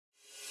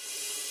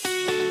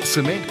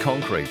Cement,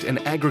 Concrete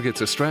and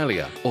Aggregates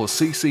Australia, or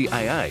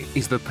CCAA,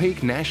 is the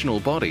peak national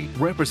body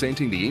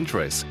representing the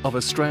interests of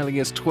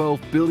Australia's $12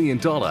 billion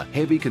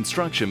heavy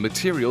construction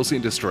materials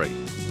industry.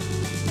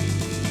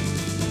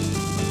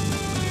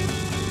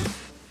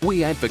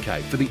 We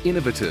advocate for the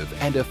innovative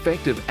and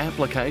effective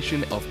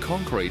application of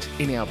concrete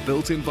in our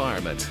built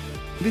environment.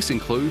 This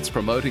includes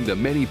promoting the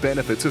many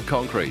benefits of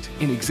concrete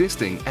in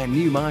existing and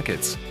new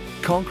markets.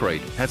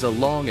 Concrete has a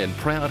long and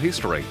proud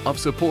history of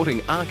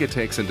supporting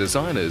architects and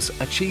designers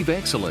achieve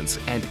excellence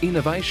and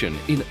innovation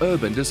in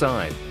urban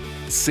design.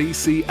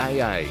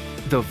 CCAA,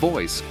 the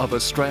voice of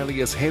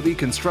Australia's heavy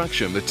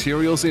construction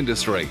materials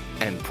industry,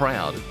 and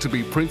proud to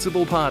be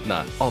principal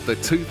partner of the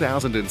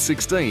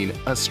 2016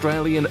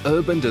 Australian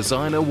Urban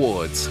Design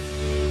Awards.